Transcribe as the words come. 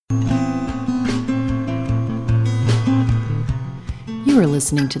You are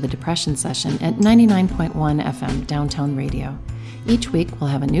listening to the Depression Session at 99.1 FM Downtown Radio. Each week, we'll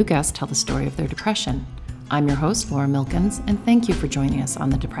have a new guest tell the story of their depression. I'm your host, Laura Milkins, and thank you for joining us on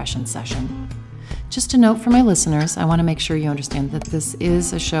the Depression Session. Just a note for my listeners, I want to make sure you understand that this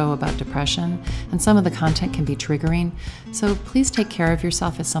is a show about depression, and some of the content can be triggering, so please take care of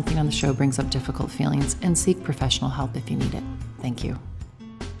yourself if something on the show brings up difficult feelings, and seek professional help if you need it. Thank you.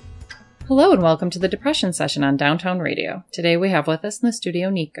 Hello and welcome to the Depression Session on Downtown Radio. Today we have with us in the studio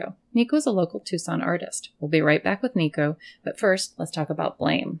Nico. Nico is a local Tucson artist. We'll be right back with Nico, but first let's talk about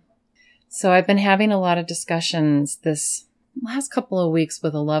blame. So I've been having a lot of discussions this last couple of weeks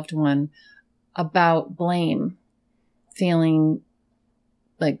with a loved one about blame, feeling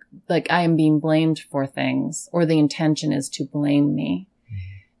like I am being blamed for things, or the intention is to blame me.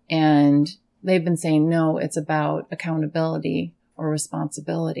 And they've been saying, no, it's about accountability or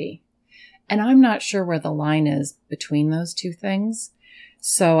responsibility. And I'm not sure where the line is between those two things.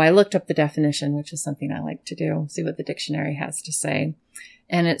 So I looked up the definition, which is something I like to do, see what the dictionary has to say.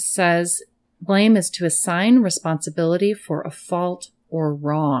 And it says, blame is to assign responsibility for a fault or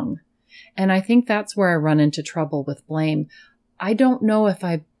wrong. And I think that's where I run into trouble with blame. I don't know if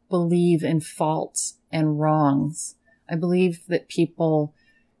I believe in faults and wrongs. I believe that people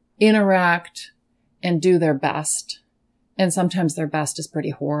interact and do their best. And sometimes their best is pretty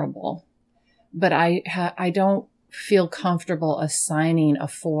horrible. But I don't feel comfortable assigning a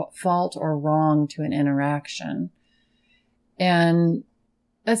fault or wrong to an interaction. And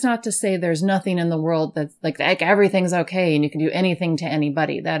that's not to say there's nothing in the world that's like everything's okay and you can do anything to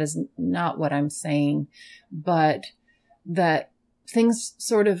anybody. That is not what I'm saying. But that things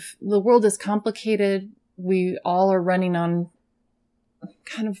the world is complicated. We all are running on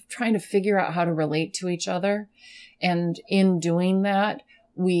kind of trying to figure out how to relate to each other. And in doing that,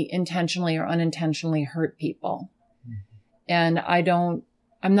 we intentionally or unintentionally hurt people. And I'm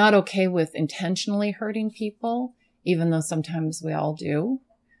not okay with intentionally hurting people, even though sometimes we all do.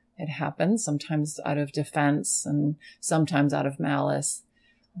 It happens, sometimes out of defense and sometimes out of malice.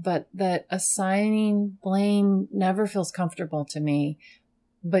 But that assigning blame never feels comfortable to me.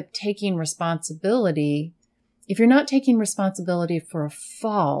 But taking responsibility, if you're not taking responsibility for a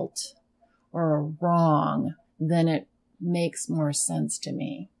fault or a wrong, then it makes more sense to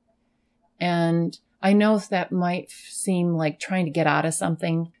me. And I know that might seem like trying to get out of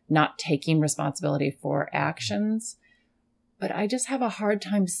something, not taking responsibility for actions, but I just have a hard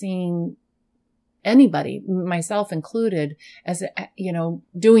time seeing anybody, myself included, as,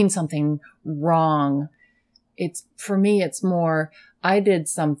 doing something wrong. For me, it's more, I did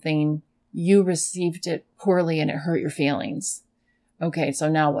something, you received it poorly and it hurt your feelings. Okay, so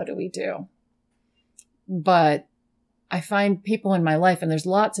now what do we do? But I find people in my life, and there's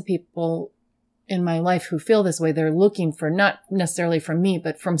lots of people in my life who feel this way. They're looking for, not necessarily from me,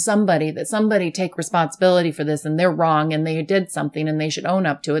 but from somebody, that somebody take responsibility for this and they're wrong and they did something and they should own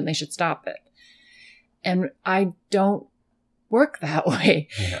up to it and they should stop it. And I don't work that way.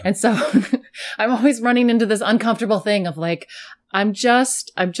 Yeah. And so I'm always running into this uncomfortable thing of like, I'm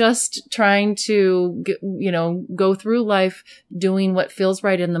just trying to, go through life doing what feels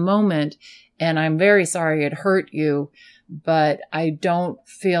right in the moment. And I'm very sorry it hurt you, but I don't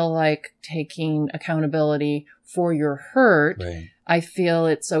feel like taking accountability for your hurt. Right. I feel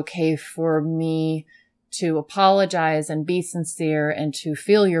it's okay for me to apologize and be sincere and to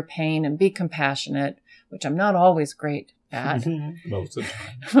feel your pain and be compassionate, which I'm not always great at. Most of the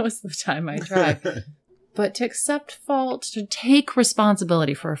time. Most of the time I try. But to accept fault, to take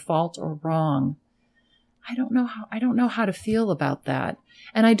responsibility for a fault or wrong, I don't know how to feel about that.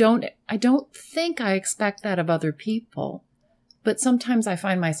 And I don't think I expect that of other people. But sometimes I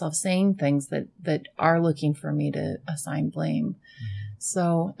find myself saying things that are looking for me to assign blame. Mm-hmm.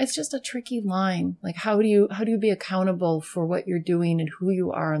 So it's just a tricky line. Like, how do you be accountable for what you're doing and who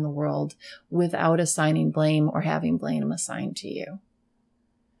you are in the world without assigning blame or having blame assigned to you?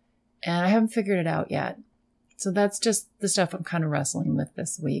 And I haven't figured it out yet. So that's just the stuff I'm kind of wrestling with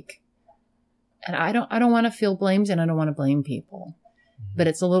this week. And I don't want to feel blamed and I don't want to blame people. But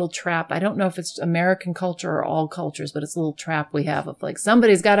it's a little trap. I don't know if it's American culture or all cultures, but it's a little trap we have of like,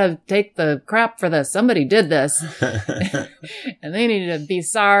 somebody's got to take the crap for this. Somebody did this and they need to be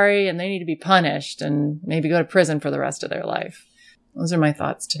sorry and they need to be punished and maybe go to prison for the rest of their life. Those are my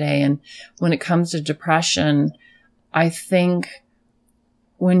thoughts today. And when it comes to depression, I think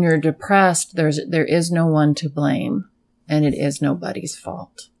when you're depressed, there is no one to blame and it is nobody's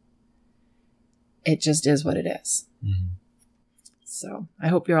fault. It just is what it is. Mm-hmm. So I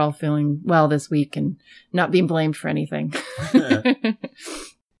hope you're all feeling well this week and not being blamed for anything.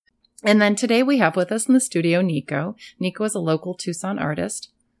 And then today we have with us in the studio Nico. Nico is a local Tucson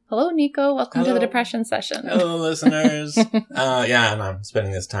artist. Hello, Nico. Welcome to the Depression Session. Hello, listeners. And I'm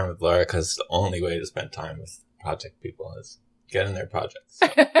spending this time with Laura because the only way to spend time with project people is get in their projects. So,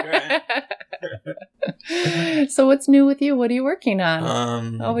 here I am. So what's new with you? What are you working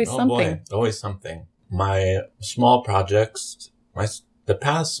on? Always something. Boy, always something. My small projects, the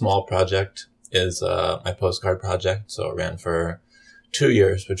past small project is my postcard project. So it ran for 2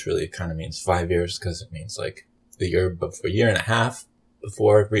 years, which really kind of means 5 years because it means like a year and a half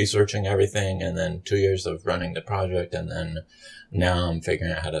before researching everything, and then 2 years of running the project, and then now I'm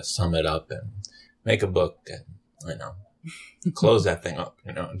figuring out how to sum it up and make a book and, close that thing up,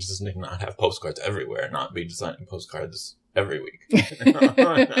 just not have postcards everywhere, not be designing postcards every week.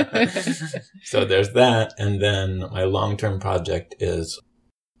 So there's that. And then my long-term project is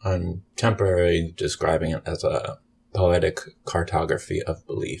I'm temporarily describing it as a poetic cartography of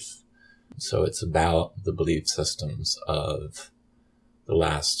belief. So it's about the belief systems of the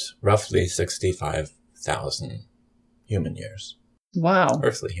last roughly 65,000 human years. Wow.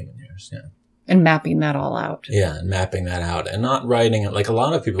 Earthly human years, yeah. And mapping that all out. Yeah, and mapping that out and not writing it. Like a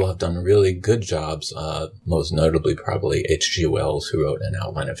lot of people have done really good jobs, most notably probably H.G. Wells, who wrote An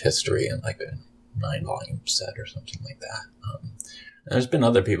Outline of History in like a 9-volume set or something like that. And there's been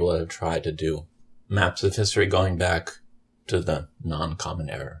other people that have tried to do maps of history going back to the non-common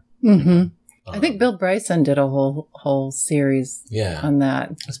era. Mm-hmm. I think Bill Bryson did a whole series on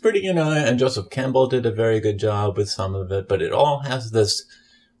that. It's pretty, and Joseph Campbell did a very good job with some of it, but it all has this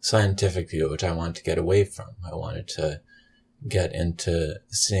scientific view, which I wanted to get away from. I wanted to get into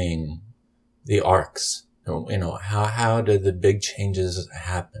seeing the arcs. How did the big changes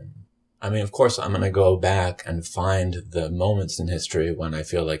happen? I mean, of course, I'm going to go back and find the moments in history when I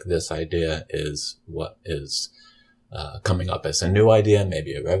feel like this idea is what is coming up as a new idea,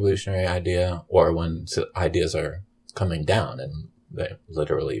 maybe a revolutionary idea, or when ideas are coming down and they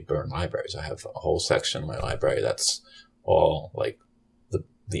literally burn libraries. I have a whole section in my library that's all like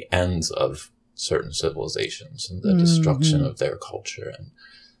the ends of certain civilizations and the destruction of their culture. And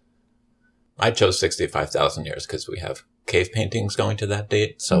I chose 65,000 years because we have cave paintings going to that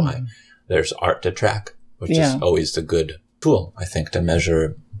date. So there's art to track, which is always a good tool, I think, to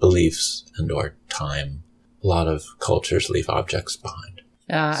measure beliefs and or time. A lot of cultures leave objects behind.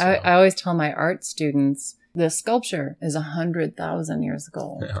 Yeah, so. I always tell my art students, the sculpture is 100,000 years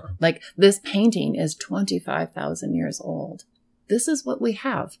old. Yeah. Like this painting is 25,000 years old. This is what we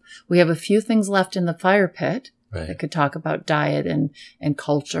have. We have a few things left in the fire pit that could talk about diet and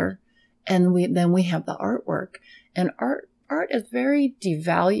culture. And then we have the artwork. And art is very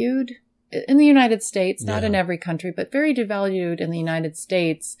devalued in the United States, not in every country, but very devalued in the United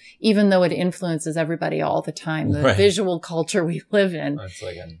States, even though it influences everybody all the time. The visual culture we live in. It's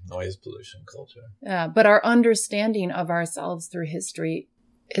like a noise pollution culture. Yeah, but our understanding of ourselves through history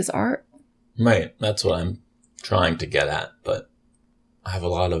is art. Right. That's what I'm trying to get at. But I have a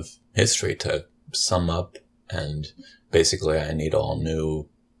lot of history to sum up, and basically I need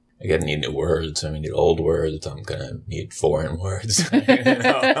I gotta need new words. I need old words. I'm gonna need foreign words.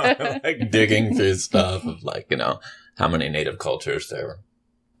 Like digging through stuff of how many native cultures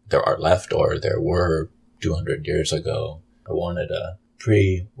there are left or there were 200 years ago. I wanted a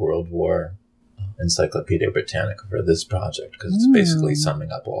pre-World War Encyclopedia Britannica for this project because it's basically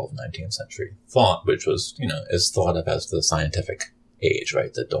summing up all of 19th century thought, which was, is thought of as the scientific age,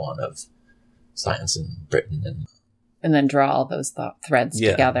 right? The dawn of science in Britain. And then draw all those threads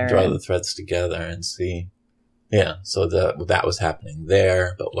together. Draw the threads together and see. Yeah, so that was happening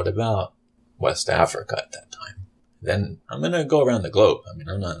there. But what about West Africa at that time? Then I'm going to go around the globe. I mean,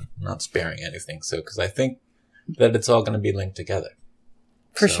 I'm not sparing anything. So, because I think that it's all going to be linked together.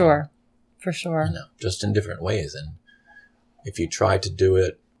 For sure. Just in different ways. And if you try to do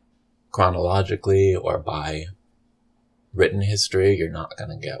it chronologically or by written history, you're not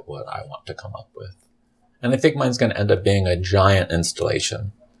going to get what I want to come up with. And I think mine's going to end up being a giant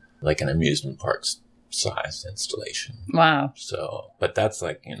installation, like an amusement park size installation. Wow. So, but that's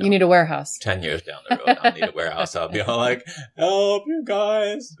like, you need a warehouse. 10 years down the road, I'll need a warehouse. I'll be all like, help you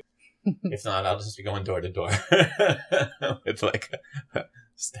guys. If not, I'll just be going door to door with like a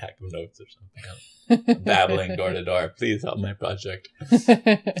stack of notes or something. I'm babbling door to door. Please help my project.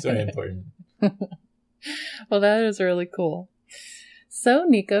 It's very important. Well, that is really cool. So,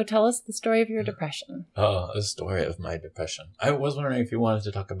 Nico, tell us the story of your depression. Oh, the story of my depression. I was wondering if you wanted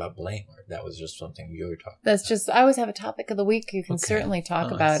to talk about blame or if that was just something you were talking about. I always have a topic of the week. You can certainly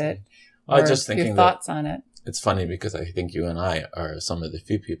talk about it. I was just thinking your thoughts on it. It's funny because I think you and I are some of the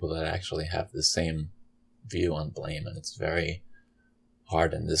few people that actually have the same view on blame, and it's very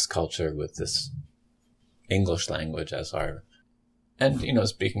hard in this culture with this English language as our, and, you know,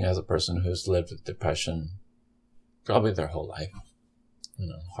 speaking as a person who's lived with depression probably their whole life, you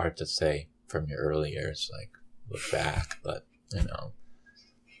know, hard to say from your early years, like look back, but, you know.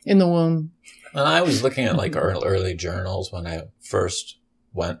 In the womb. And I was looking at like early journals when I first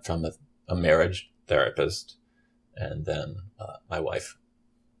went from a marriage therapist, and then my wife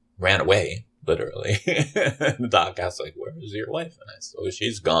ran away, literally. The doc asked, like, where is your wife? And I said, oh,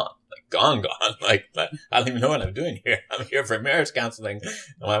 she's gone. Like, gone. Like, I don't even know what I'm doing here. I'm here for marriage counseling, and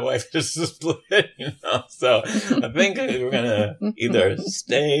my wife just split, you know. So I think we're going to either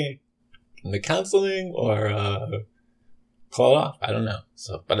stay in the counseling or call it off. I don't know.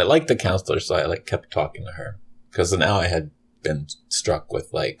 So, but I liked the counselor, so I like kept talking to her, because now I had been struck with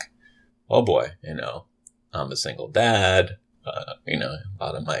like, oh boy, you know, I'm a single dad. You know, a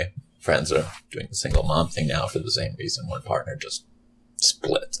lot of my friends are doing the single mom thing now for the same reason. One partner just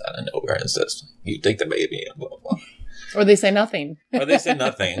splits out of nowhere and says, you take the baby, and blah, blah, blah. Or they say nothing. Or they say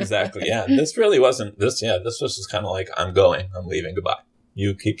nothing. Exactly. Yeah. This really wasn't this. Yeah. This was just kind of like, I'm going, I'm leaving. Goodbye.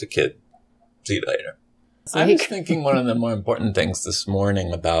 You keep the kid. See you later. I was thinking one of the more important things this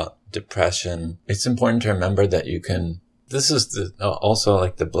morning about depression. It's important to remember that you can, this is also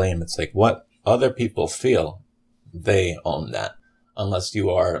like the blame. It's like what other people feel, they own that. Unless you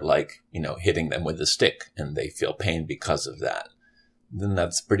are like, you know, hitting them with a stick and they feel pain because of that. Then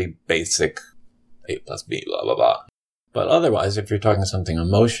that's pretty basic. A plus B, blah, blah, blah. But otherwise, if you're talking something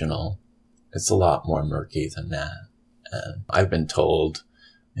emotional, it's a lot more murky than that. And I've been told,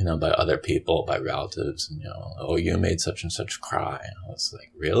 you know, by other people, by relatives, you know, oh, you made such and such cry. And I was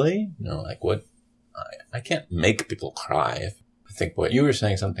like, really? You know, like what? I can't make people cry. I think what you were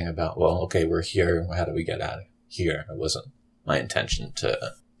saying something about, well, okay, we're here. How do we get out of here? It wasn't my intention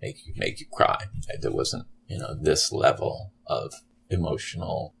to make you cry. There wasn't, you know, this level of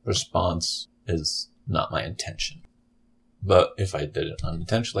emotional response is not my intention. But if I did it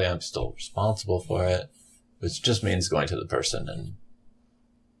unintentionally, I'm still responsible for it, which just means going to the person and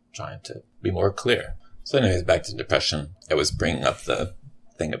trying to be more clear. So anyways, back to depression. I was bringing up the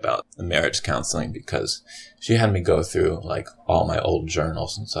thing about the marriage counseling because she had me go through like all my old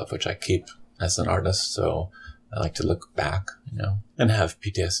journals and stuff, which I keep as an artist. So I like to look back, you know, and have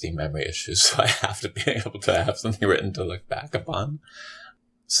PTSD memory issues. So I have to be able to have something written to look back upon.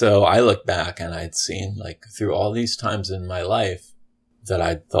 So I look back and I'd seen like through all these times in my life that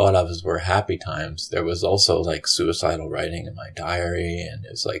I thought of as were happy times, there was also like suicidal writing in my diary. And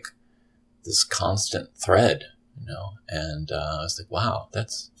it was like this constant thread, you know, and I was like, wow,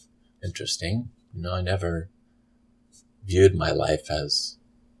 that's interesting. You know, I never viewed my life as,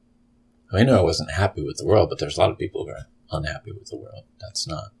 I know I wasn't happy with the world, but there's a lot of people who are unhappy with the world. That's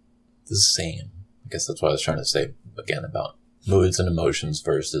not the same. I guess that's what I was trying to say again about moods and emotions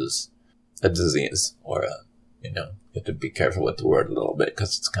versus a disease or a, you know, you have to be careful with the word a little bit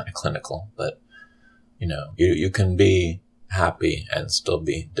because it's kind of clinical, but you know, you can be happy and still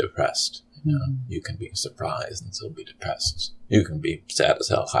be depressed. You know, you can be surprised and still be depressed. You can be sad as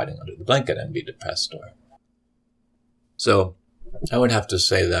hell hiding under the blanket and be depressed. Or so I would have to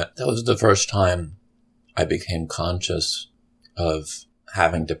say that was the first time I became conscious of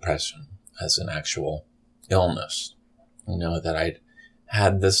having depression as an actual illness. You know, that I'd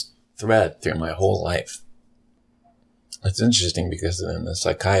had this thread through my whole life. It's interesting because in the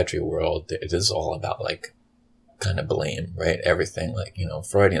psychiatry world, it is all about like kind of blame, right? Everything like, you know,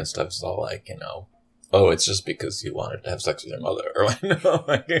 Freudian stuff is all like, you know, oh, it's just because you wanted to have sex with your mother or you know,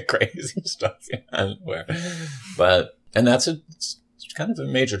 like crazy stuff. Yeah, but, and it's kind of a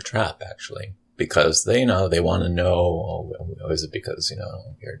major trap actually, because they, you know, they want to know, oh, is it because, you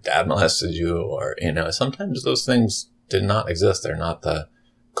know, your dad molested you or, you know, sometimes those things did not exist. They're not the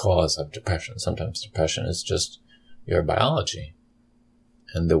cause of depression. Sometimes depression is just your biology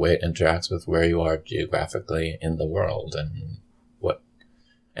and the way it interacts with where you are geographically in the world and what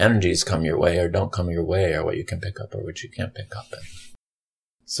energies come your way or don't come your way or what you can pick up or what you can't pick up in.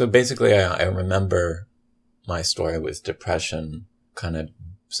 So basically, I remember my story with depression, kind of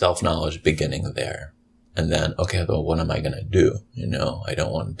self-knowledge beginning there. And then, okay, well, what am I going to do? You know, I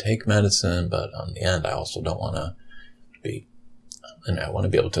don't want to take medicine, but on the end, I also don't want to be, and I want to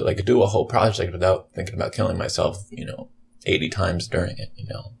be able to like do a whole project without thinking about killing myself, you know, 80 times during it, you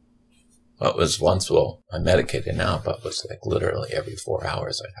know. What was once, well, I'm medicated now, but was like literally every 4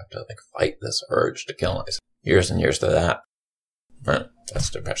 hours I'd have to like fight this urge to kill myself. Years and years to that. Right? That's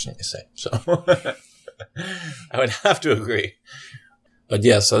depression, they say. So I would have to agree. But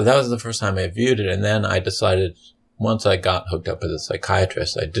yeah, so that was the first time I viewed it. And then I decided, once I got hooked up with a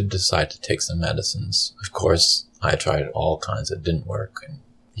psychiatrist, I did decide to take some medicines. Of course, I tried all kinds that didn't work, and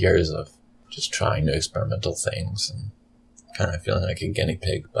years of just trying new experimental things and kind of feeling like a guinea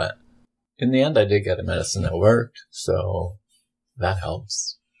pig. But in the end, I did get a medicine that worked, so that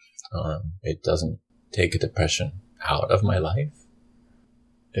helps. It doesn't take a depression out of my life.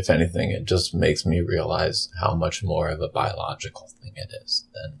 If anything, it just makes me realize how much more of a biological thing it is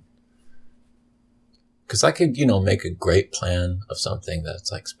than... Because I could, make a great plan of something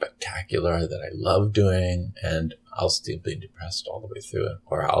that's like spectacular that I love doing, and I'll still be depressed all the way through it.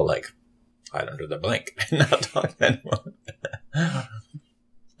 Or I'll hide under the blanket and not talk to anyone.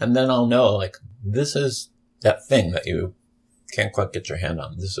 And then I'll know, this is that thing that you can't quite get your hand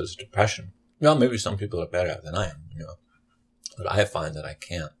on. This is depression. Well, maybe some people are better than I am, But I find that I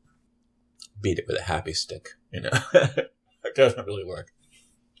can't beat it with a happy stick, It doesn't really work.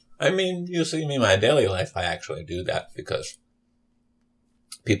 I mean, you see me in my daily life, I actually do that because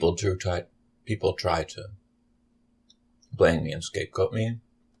people try to blame me and scapegoat me.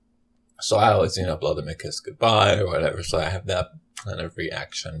 So I always, blow them a kiss goodbye or whatever. So I have that kind of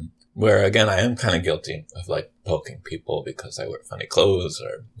reaction where, again, I am kind of guilty of poking people because I wear funny clothes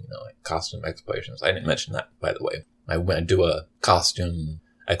or, costume explorations. I didn't mention that, by the way. I do a costume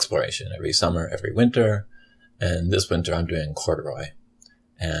exploration every summer, every winter. And this winter I'm doing corduroy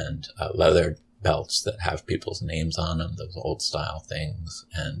and leather belts that have people's names on them, those old style things,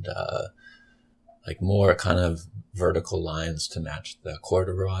 and more kind of vertical lines to match the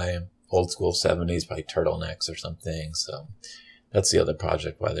corduroy, old school 70s, probably turtlenecks or something. So that's the other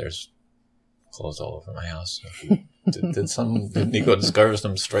project why there's clothes all over my house. Did Nico discover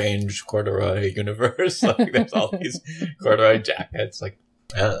some strange corduroy universe? There's all these corduroy jackets, I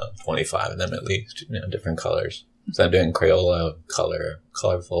don't know, 25 of them at least, different colors. So I'm doing Crayola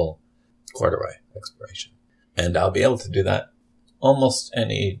colorful corduroy exploration. And I'll be able to do that almost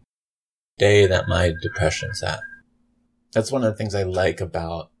any day that my depression's at. That's one of the things I like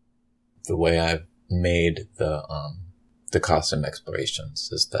about the way I've made the costume explorations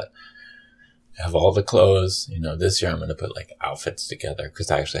is that I have all the clothes. This year I'm going to put outfits together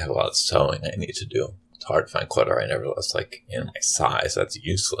because I actually have a lot of sewing I need to do. It's hard to find corduroy nevertheless, in my size. That's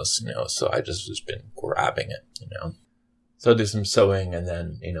useless, so I just been grabbing it, So I'll do some sewing and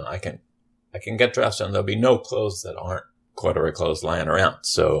then, I can get dressed and there'll be no clothes that aren't corduroy clothes lying around.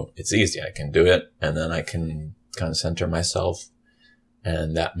 So it's easy. I can do it and then I can kind of center myself,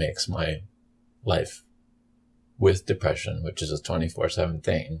 and that makes my life with depression, which is a 24/7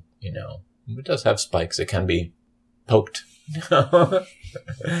 thing, it does have spikes. It can be poked.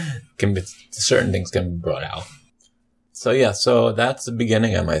 Certain things can be brought out. So that's the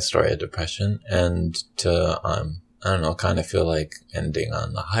beginning of my story of depression. And to, I don't know, kind of feel like ending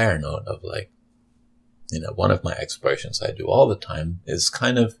on the higher note of one of my explorations I do all the time is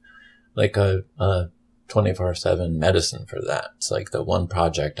kind of like a 24/7 medicine for that. It's the one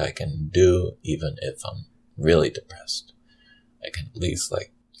project I can do even if I'm really depressed. I can at least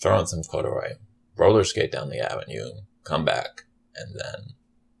throw on some corduroy, roller skate down the avenue, come back, and then,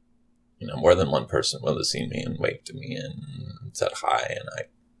 more than one person will have seen me and waved to me and said hi, and I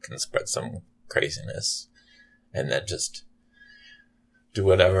can spread some craziness and then just do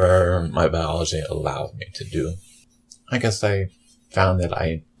whatever my biology allows me to do. I guess I found that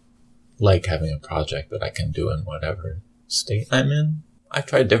I like having a project that I can do in whatever state I'm in. I've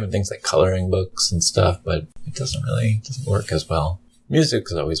tried different things like coloring books and stuff, but it doesn't work as well. Music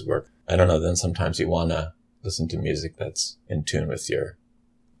has always worked. I don't know, then sometimes you want to listen to music that's in tune with your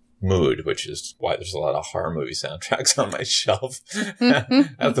mood, which is why there's a lot of horror movie soundtracks on my shelf.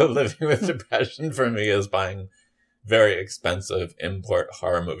 After living with depression for me is buying very expensive import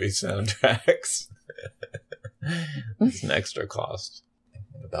horror movie soundtracks. It's an extra cost.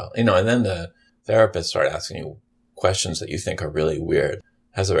 And then the therapist started asking you questions that you think are really weird.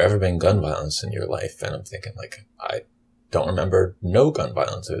 Has there ever been gun violence in your life? And I'm thinking I don't remember no gun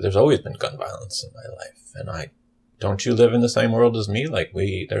violence. There's always been gun violence in my life. And don't you live in the same world as me?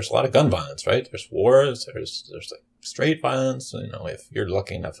 There's a lot of gun violence, right? There's wars, there's straight violence. If you're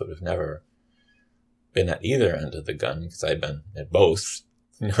lucky enough to have never been at either end of the gun, because I've been at both,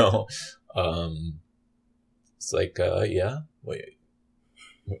 it's yeah, wait,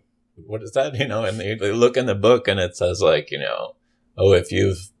 what is that? And they look in the book and it says if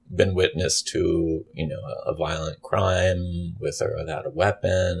you've been witness to, a violent crime with or without a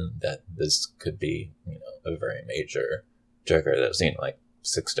weapon, that this could be, a very major trigger. That I've seen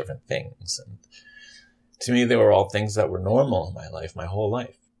 6 different things. And to me, they were all things that were normal in my life, my whole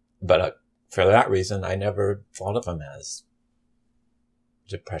life. But for that reason, I never thought of them as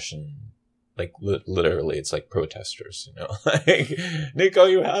depression. Literally, it's like protesters, Nico,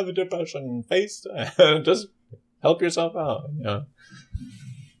 you have a depression face. Just help yourself out, you know.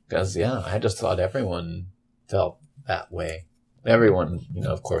 Because, yeah, I just thought everyone felt that way. Everyone, you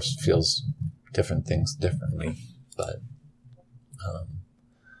know, of course, feels different things differently. But,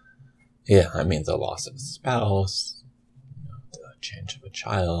 yeah, I mean, the loss of a spouse, you know, the change of a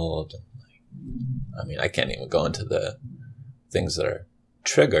child. And I mean, I can't even go into the things that are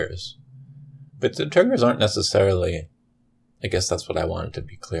triggers. But the triggers aren't necessarily, I guess that's what I wanted to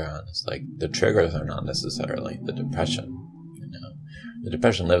be clear on. It's like the triggers are not necessarily the depression, you know. The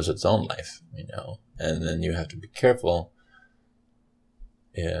depression lives its own life, you know, and then you have to be careful,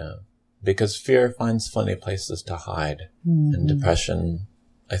 yeah, because fear finds funny places to hide. Mm-hmm. And depression,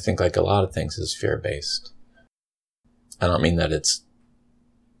 I think like a lot of things, is fear-based. I don't mean that it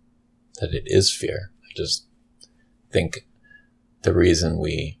is fear. I just think the reason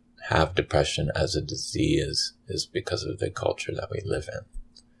we have depression as a disease is because of the culture that we live in.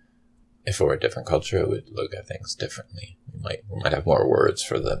 If it were a different culture, it would look at things differently. We might have more words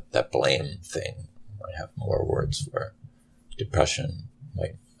for that blame thing. We might have more words for depression.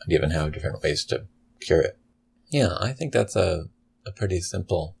 Might even have different ways to cure it. Yeah, I think that's a pretty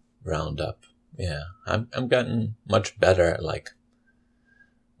simple roundup. Yeah, I'm getting much better at, like,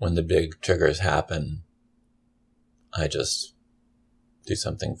 when the big triggers happen, I just do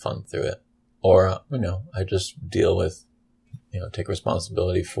something fun through it. Or, you know, I just deal with, you know, take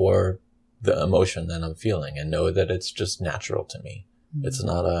responsibility for the emotion that I'm feeling and know that it's just natural to me. Mm-hmm. It's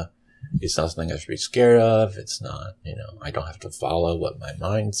not something I should be scared of. It's not, you know, I don't have to follow what my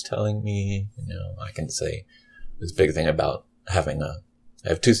mind's telling me. You know, I can say this big thing about I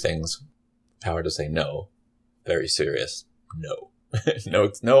have two things: power to say no, very serious, no.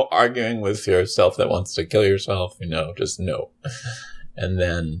 No arguing with yourself that wants to kill yourself, you know, just no. And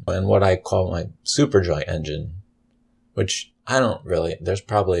then, and what I call my super joy engine, which there's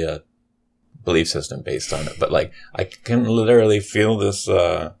probably a belief system based on it, but like, I can literally feel this,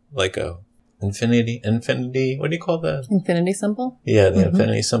 like a infinity, what do you call that? Infinity symbol? Yeah, the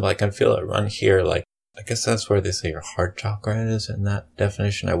infinity symbol. I can feel it run here. Like, I guess that's where they say your heart chakra is in that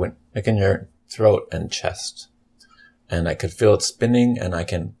definition. I went like in your throat and chest, and I could feel it spinning, and I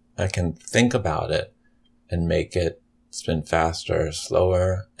can think about it and make it spin faster,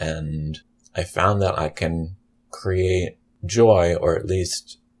 slower. And I found that I can create joy, or at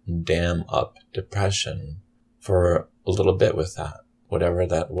least dam up depression for a little bit with that. Whatever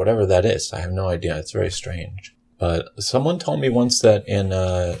that is. I have no idea. It's very strange. But someone told me once that in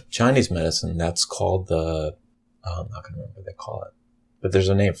Chinese medicine, that's called I'm not going to remember what they call it. But there's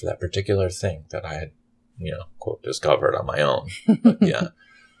a name for that particular thing that I had, you know, quote, discovered on my own. But yeah.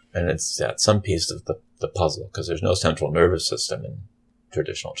 And it's some piece of the puzzle, because there's no central nervous system in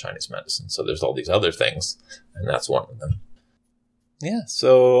traditional Chinese medicine. So there's all these other things, and that's one of them. Yeah.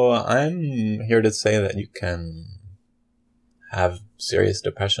 So I'm here to say that you can have serious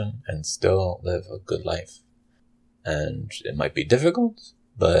depression and still live a good life. And it might be difficult,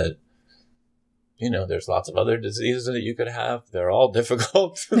 but, you know, there's lots of other diseases that you could have. They're all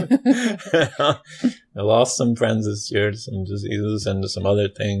difficult. I lost some friends this year to some diseases and to some other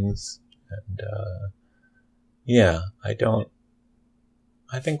things. And, yeah, I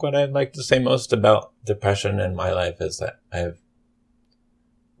think what I'd like to say most about depression in my life is that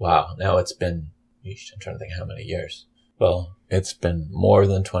now it's been, I'm trying to think how many years. Well, it's been more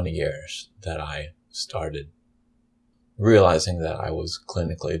than 20 years that I started realizing that I was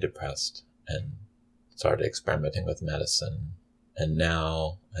clinically depressed and started experimenting with medicine. And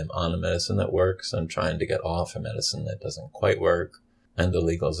now I'm on a medicine that works. I'm trying to get off a medicine that doesn't quite work. And the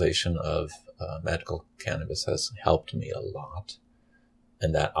legalization of medical cannabis has helped me a lot.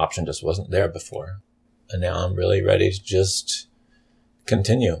 And that option just wasn't there before. And now I'm really ready to just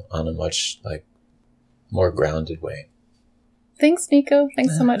continue on a much more grounded way. Thanks, Nico.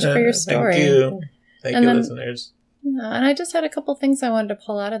 Thanks so much for your story. Thank you. Thank you, listeners. Yeah, and I just had a couple things I wanted to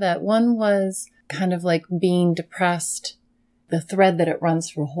pull out of that. One was kind of like being depressed, the thread that it runs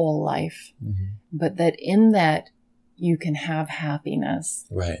through whole life, but that in that you can have happiness.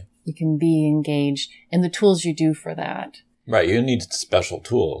 Right. You can be engaged, and the tools you do for that. Right. You need special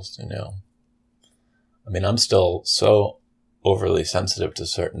tools, you know. I mean, I'm still so overly sensitive to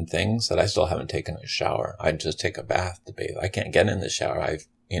certain things that I still haven't taken a shower. I just take a bath to bathe. I can't get in the shower.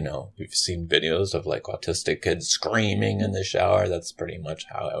 You've seen videos of like autistic kids screaming in the shower. That's pretty much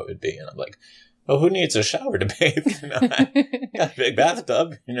how it would be. And I'm like, well, who needs a shower to bathe? You know, I got a big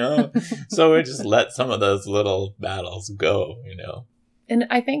bathtub, you know? So we just let some of those little battles go, you know? And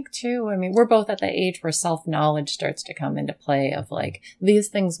I think too, I mean, we're both at the age where self-knowledge starts to come into play of like, these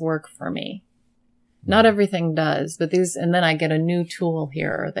things work for me. Not everything does, but and then I get a new tool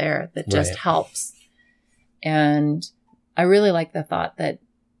here or there that just helps. And I really like the thought that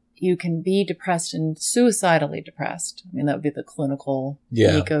you can be depressed and suicidally depressed. I mean, that would be the clinical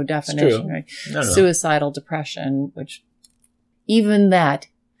Nico definition, right? No. Suicidal depression, which even that,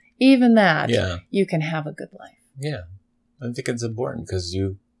 you can have a good life. Yeah. I think it's important because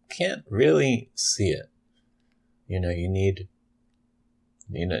you can't really see it. You need,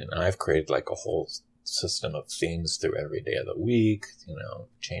 and I've created like a whole system of themes through every day of the week,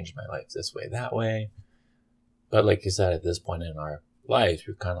 change my life this way, that way. But like you said, at this point in our life,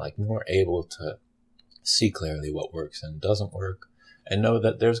 you're kind of like more able to see clearly what works and doesn't work and know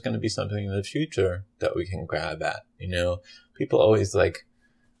that there's going to be something in the future that we can grab at. People always I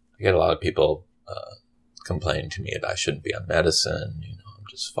get a lot of people complaining to me that I shouldn't be on medicine. I'm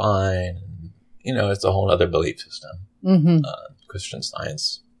just fine. And, it's a whole other belief system. Mm-hmm. Christian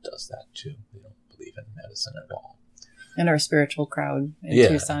Science does that too. They don't believe in medicine at all. And our spiritual crowd in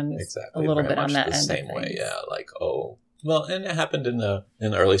Tucson is exactly. a little Very bit on that the end same of way. things. Yeah, well, and it happened in the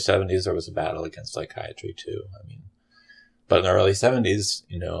early 70s. There was a battle against psychiatry too. But in the early 70s,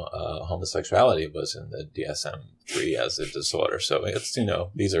 homosexuality was in the DSM-3 as a disorder. So it's,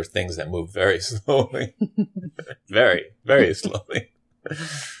 these are things that move very slowly, very, very slowly.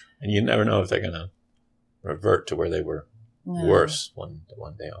 And you never know if they're going to revert to where they were worse one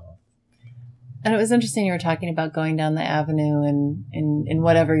day off. And it was interesting you were talking about going down the avenue and in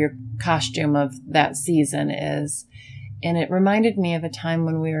whatever your costume of that season is. And it reminded me of a time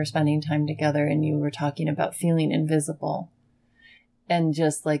when we were spending time together and you were talking about feeling invisible. And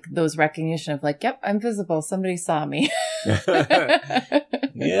just like those recognition of yep, I'm visible. Somebody saw me.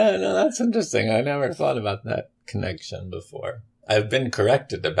 Yeah, no, that's interesting. I never thought about that connection before. I've been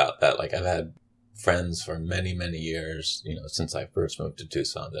corrected about that. I've had friends for many, many years, since I first moved to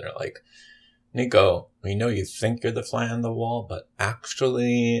Tucson that are like, Nico, we know you think you're the fly on the wall, but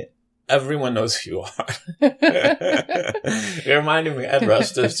actually everyone knows who you are. It reminded me, I'd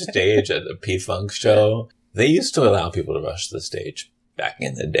rushed the stage at a P-Funk show. They used to allow people to rush the stage back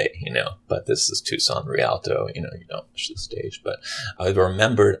in the day, but this is Tucson Rialto, you don't rush the stage. But I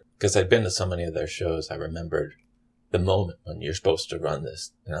remembered, because I'd been to so many of their shows, I remembered the moment when you're supposed to run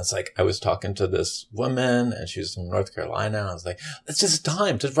this. And I was talking to this woman and she was from North Carolina. And I was like, it's just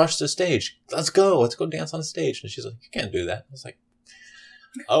time to rush the stage. Let's go dance on the stage. And she's like, you can't do that. I was like,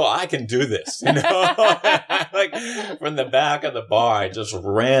 oh, I can do this. From the back of the bar, I just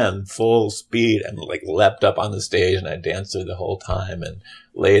ran full speed and leapt up on the stage and I danced through the whole time. And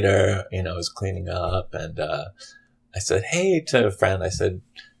later, I was cleaning up and, I said, hey, to a friend, I said,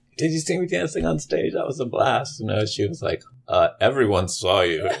 did you see me dancing on stage? That was a blast. She was like, everyone saw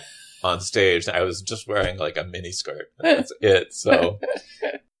you on stage. I was just wearing a mini skirt. That's it. So.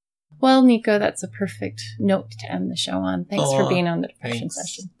 Well, Nico, that's a perfect note to end the show on. Thanks for being on the depression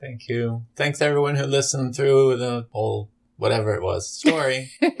session. Thank you. Thanks everyone who listened through the whole, whatever it was,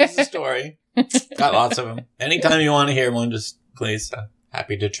 story. It's a story. Got lots of them. Anytime you want to hear one, just please,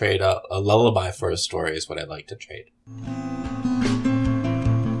 happy to trade a lullaby for a story is what I'd like to trade.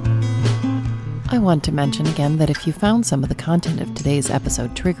 I want to mention again that if you found some of the content of today's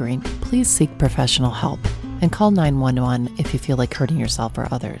episode triggering, please seek professional help and call 911 if you feel like hurting yourself or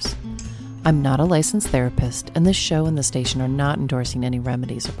others. I'm not a licensed therapist, and this show and the station are not endorsing any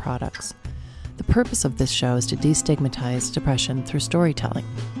remedies or products. The purpose of this show is to destigmatize depression through storytelling.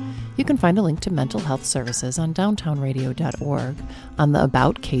 You can find a link to mental health services on downtownradio.org on the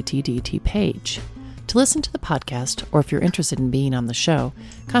About KTDT page. To listen to the podcast, or if you're interested in being on the show,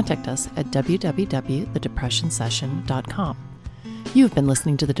 contact us at www.thedepressionsession.com. You've been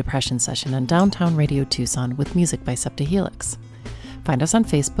listening to The Depression Session on Downtown Radio Tucson with music by Septahelix. Find us on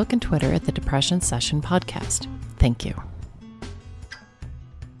Facebook and Twitter at The Depression Session Podcast. Thank you.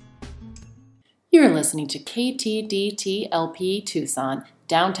 You're listening to KTDT LP Tucson,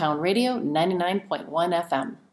 Downtown Radio 99.1 FM.